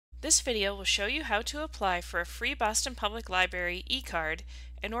This video will show you how to apply for a free Boston Public Library eCard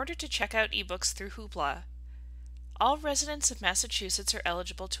in order to check out eBooks through Hoopla. All residents of Massachusetts are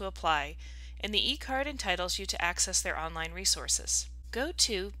eligible to apply, and the eCard entitles you to access their online resources. Go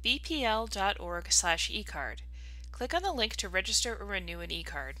to bpl.org/eCard. Click on the link to register or renew an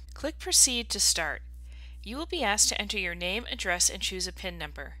eCard. Click Proceed to start. You will be asked to enter your name, address, and choose a PIN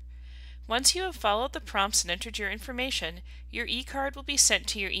number. Once you have followed the prompts and entered your information, your eCard will be sent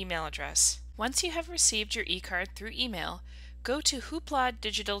to your email address. Once you have received your eCard through email, go to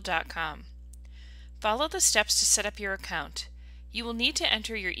hoopladigital.com. Follow the steps to set up your account. You will need to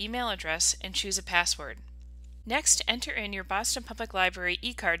enter your email address and choose a password. Next, enter in your Boston Public Library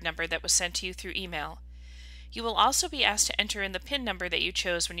eCard number that was sent to you through email. You will also be asked to enter in the PIN number that you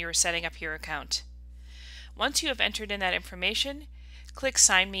chose when you were setting up your account. Once you have entered in that information, click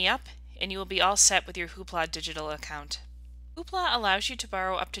Sign Me Up, and you will be all set with your Hoopla Digital account. Hoopla allows you to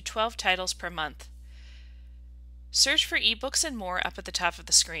borrow up to 12 titles per month. Search for eBooks and more up at the top of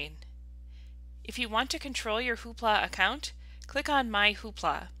the screen. If you want to control your Hoopla account, click on My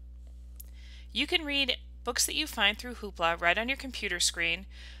Hoopla. You can read books that you find through Hoopla right on your computer screen,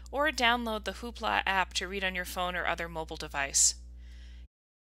 or download the Hoopla app to read on your phone or other mobile device.